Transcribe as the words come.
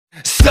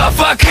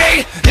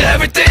Suffocate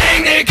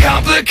everything, they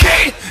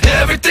complicate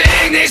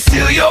everything, they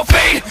steal your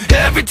fate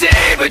every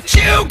day, but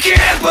you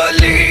can't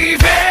believe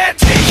it.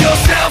 Take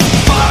yourself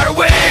far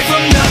away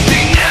from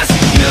nothingness,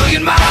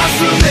 million miles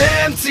from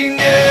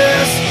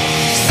emptiness.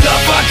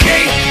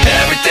 Suffocate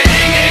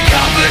everything, they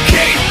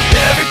complicate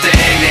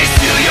everything, they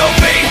steal your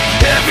fate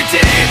every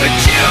day, but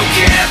you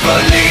can't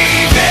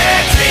believe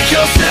it. Take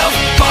yourself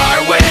far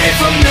away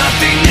from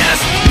nothingness,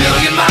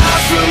 million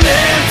miles from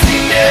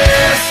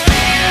emptiness.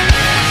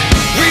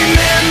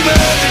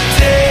 Remember the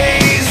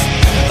days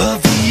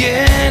of the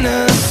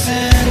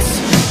innocence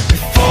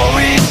before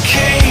it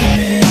came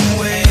in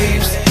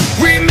waves.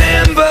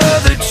 Remember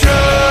the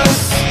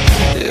trust,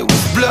 it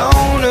was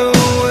blown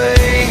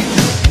away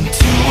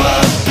into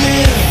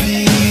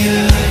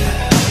oblivion.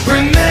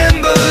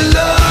 Remember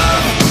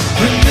love,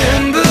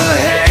 remember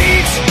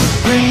hate,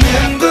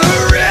 remember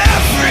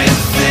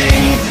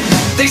everything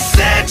they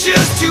said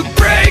just to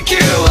break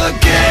you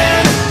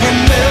again.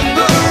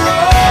 Remember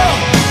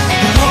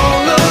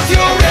all of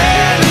your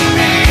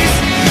enemies,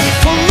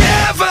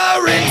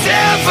 forever and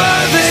ever.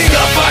 They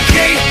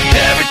suffocate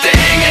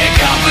everything, they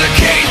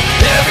complicate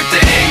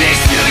everything, they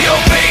steal your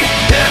fate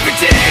every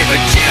day,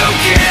 but you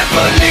can't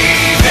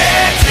believe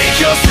it. Take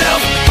yourself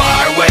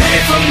far away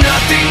from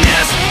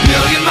nothingness,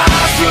 million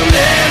miles from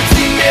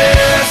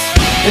emptiness,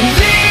 and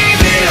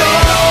leave it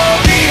all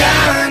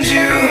behind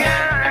you.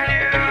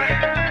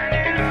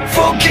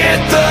 Forget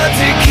the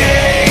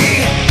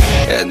decay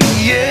and the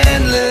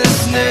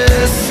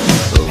endlessness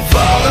of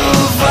all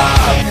of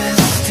our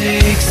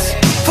mistakes.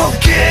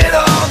 Forget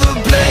all the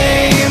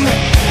blame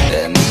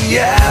and the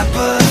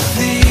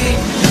apathy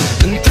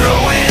and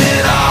throw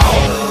it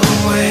all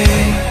away.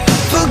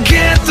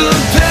 Forget the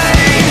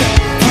pain,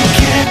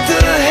 forget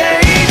the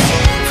hate,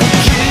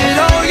 forget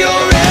all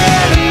your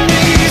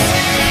enemies,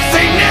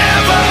 they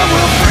never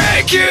will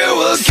break you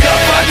again.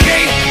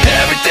 Suffocate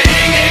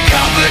everything, they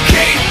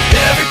complicate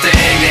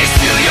everything, they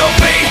steal your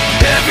fate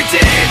every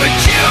day, but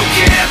you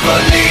can't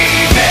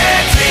believe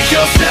it. Take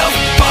yourself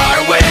far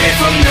away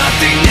from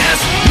nothingness,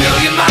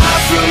 million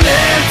miles from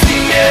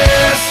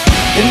emptiness,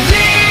 and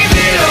leave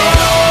it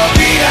all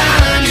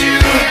behind you.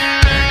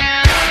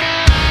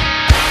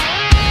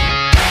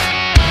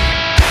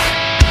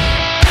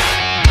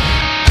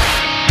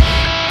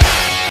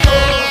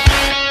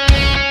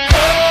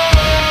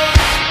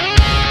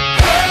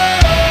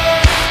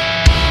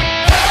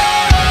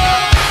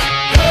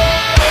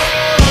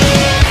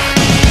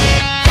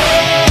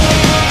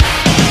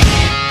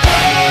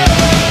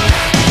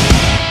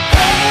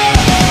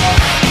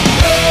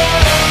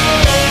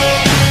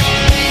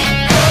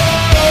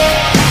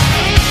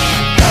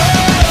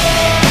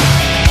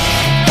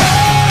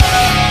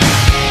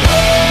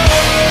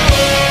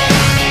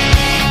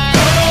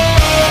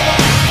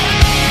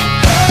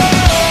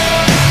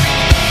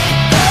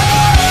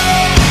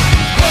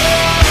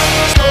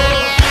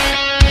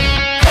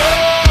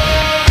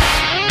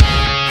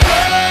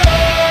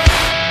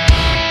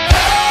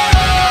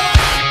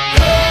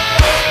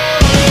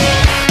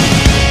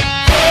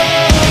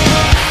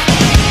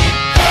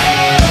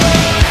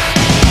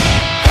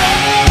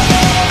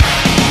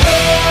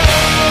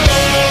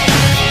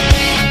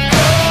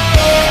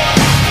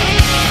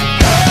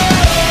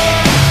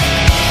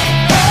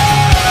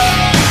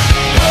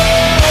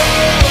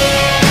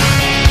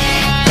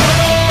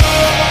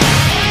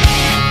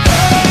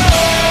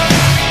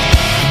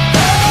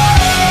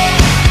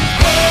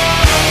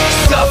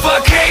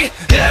 Suffocate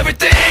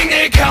everything,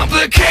 they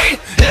complicate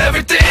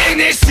everything,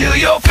 they steal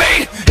your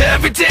fate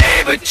every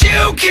day, but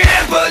you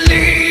can't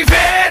believe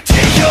it.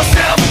 Take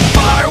yourself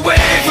far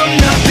away from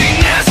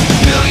nothingness,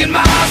 million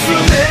miles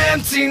from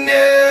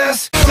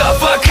emptiness.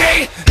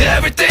 Suffocate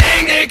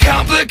everything, they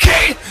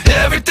complicate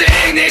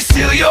everything, they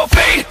steal your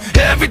fate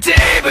every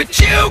day, but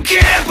you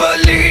can't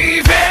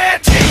believe it.